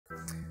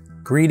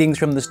Greetings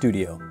from the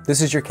studio.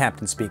 This is your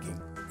captain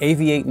speaking.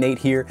 Aviate Nate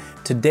here.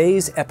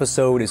 Today's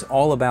episode is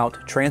all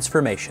about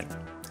transformation.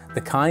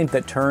 The kind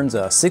that turns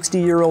a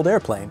 60-year-old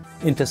airplane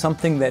into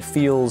something that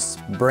feels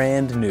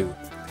brand new.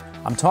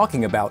 I'm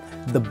talking about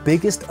the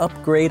biggest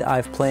upgrade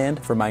I've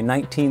planned for my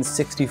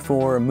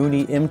 1964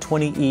 Mooney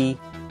M20E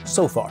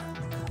so far.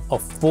 A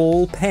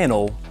full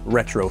panel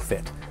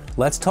retrofit.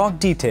 Let's talk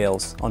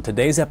details on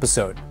today's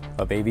episode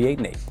of Aviate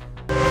Nate.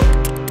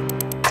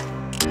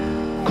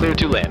 Clear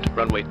to land,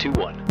 runway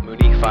 21,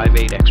 Mooney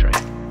 58 X-ray.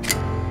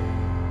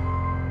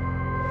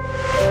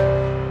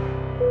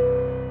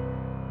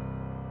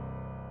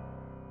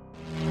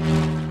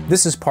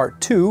 This is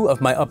part 2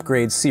 of my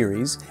upgrade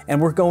series,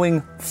 and we're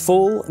going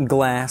full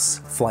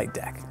glass flight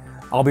deck.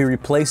 I'll be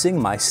replacing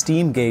my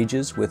steam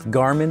gauges with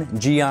Garmin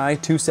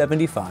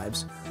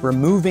GI275s,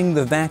 removing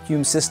the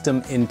vacuum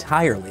system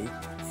entirely,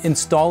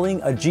 installing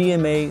a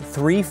GMA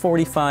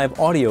 345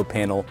 audio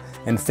panel,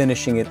 and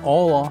finishing it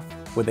all off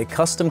with a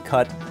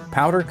custom-cut,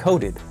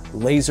 powder-coated,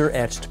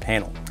 laser-etched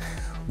panel.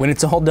 When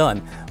it's all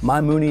done, my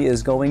Mooney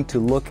is going to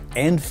look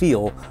and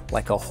feel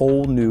like a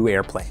whole new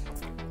airplane.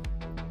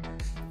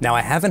 Now, I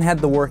haven't had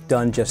the work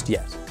done just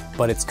yet,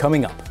 but it's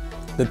coming up.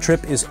 The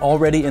trip is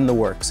already in the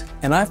works,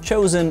 and I've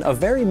chosen a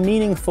very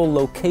meaningful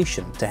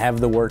location to have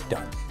the work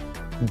done.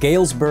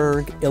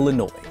 Galesburg,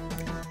 Illinois.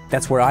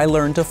 That's where I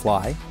learned to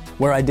fly,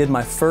 where I did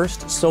my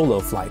first solo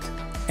flight,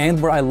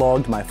 and where I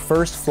logged my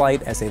first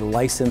flight as a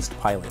licensed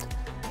pilot.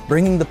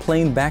 Bringing the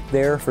plane back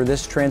there for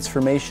this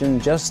transformation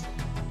just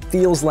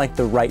feels like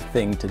the right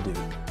thing to do.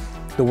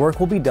 The work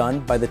will be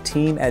done by the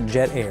team at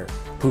Jet Air,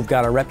 who've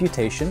got a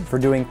reputation for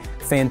doing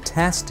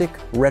fantastic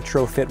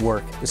retrofit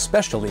work,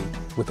 especially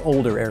with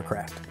older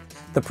aircraft.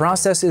 The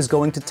process is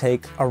going to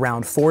take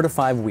around 4 to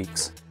 5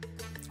 weeks.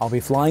 I'll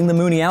be flying the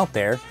Mooney out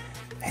there,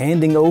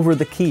 handing over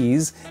the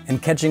keys,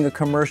 and catching a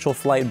commercial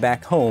flight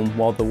back home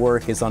while the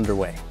work is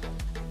underway.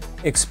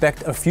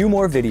 Expect a few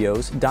more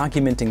videos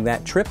documenting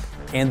that trip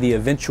and the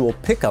eventual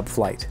pickup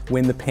flight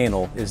when the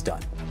panel is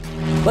done.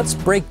 Let's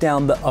break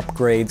down the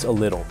upgrades a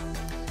little.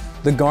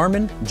 The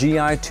Garmin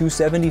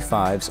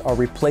GI275s are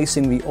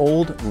replacing the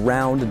old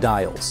round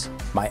dials.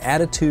 My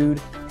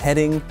attitude,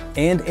 heading,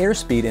 and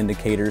airspeed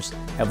indicators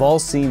have all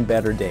seen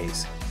better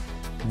days.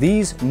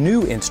 These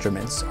new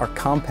instruments are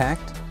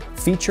compact,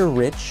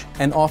 feature-rich,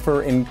 and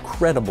offer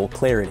incredible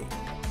clarity.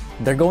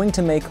 They're going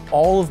to make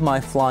all of my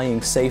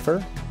flying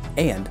safer,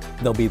 and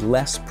they'll be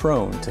less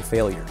prone to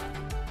failure.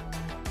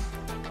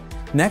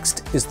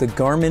 Next is the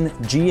Garmin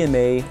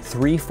GMA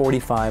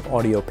 345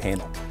 audio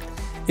panel.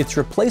 It's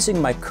replacing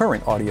my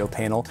current audio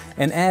panel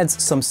and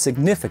adds some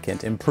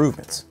significant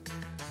improvements.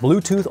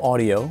 Bluetooth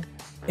audio,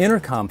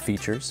 intercom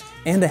features,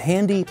 and a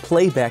handy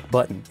playback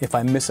button if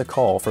I miss a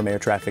call from air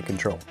traffic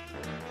control.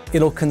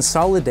 It'll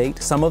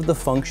consolidate some of the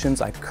functions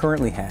I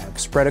currently have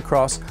spread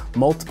across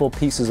multiple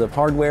pieces of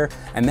hardware,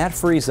 and that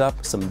frees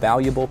up some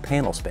valuable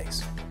panel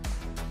space.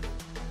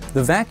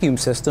 The vacuum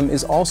system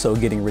is also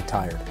getting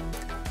retired.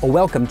 A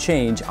welcome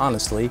change,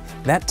 honestly.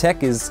 That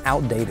tech is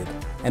outdated,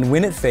 and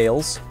when it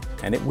fails,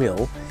 and it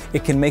will,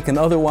 it can make an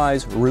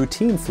otherwise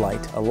routine flight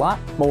a lot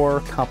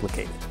more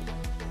complicated.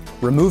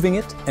 Removing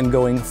it and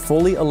going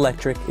fully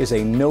electric is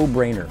a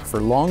no-brainer for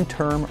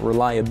long-term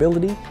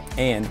reliability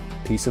and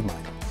peace of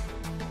mind.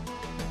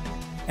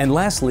 And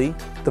lastly,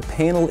 the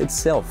panel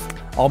itself.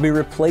 I'll be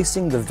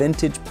replacing the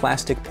vintage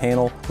plastic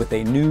panel with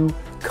a new,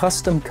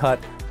 custom-cut,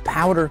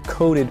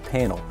 powder-coated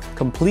panel,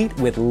 complete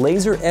with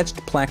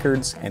laser-etched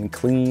placards and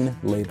clean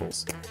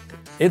labels.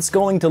 It's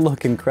going to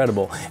look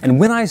incredible, and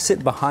when I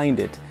sit behind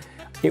it,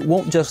 it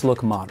won't just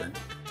look modern.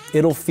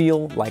 It'll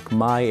feel like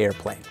my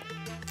airplane.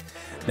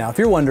 Now, if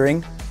you're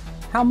wondering,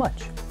 how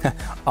much?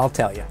 I'll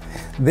tell you.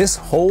 This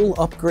whole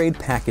upgrade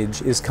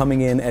package is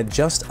coming in at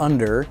just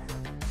under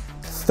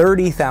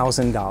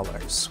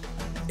 $30,000.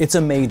 It's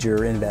a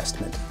major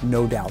investment,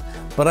 no doubt,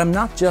 but I'm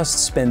not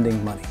just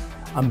spending money.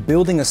 I'm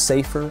building a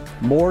safer,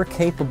 more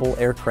capable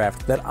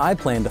aircraft that I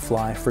plan to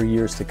fly for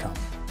years to come.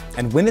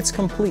 And when it's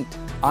complete,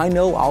 I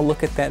know I'll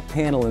look at that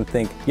panel and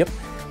think, yep,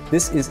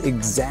 this is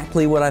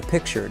exactly what I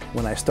pictured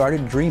when I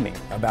started dreaming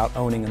about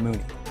owning a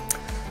Mooney.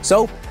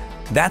 So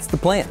that's the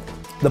plan.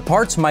 The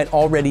parts might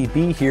already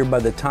be here by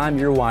the time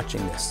you're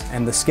watching this,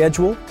 and the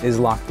schedule is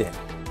locked in.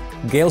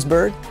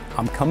 Galesburg,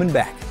 I'm coming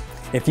back.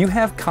 If you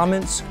have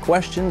comments,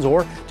 questions,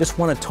 or just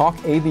want to talk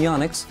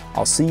avionics,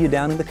 I'll see you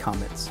down in the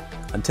comments.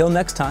 Until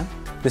next time,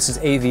 this is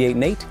Aviate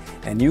Nate,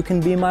 and you can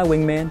be my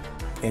wingman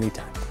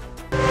anytime.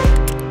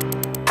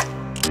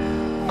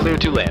 Clear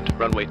to land,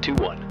 runway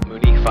 21,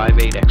 Mooney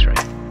 58 X-ray.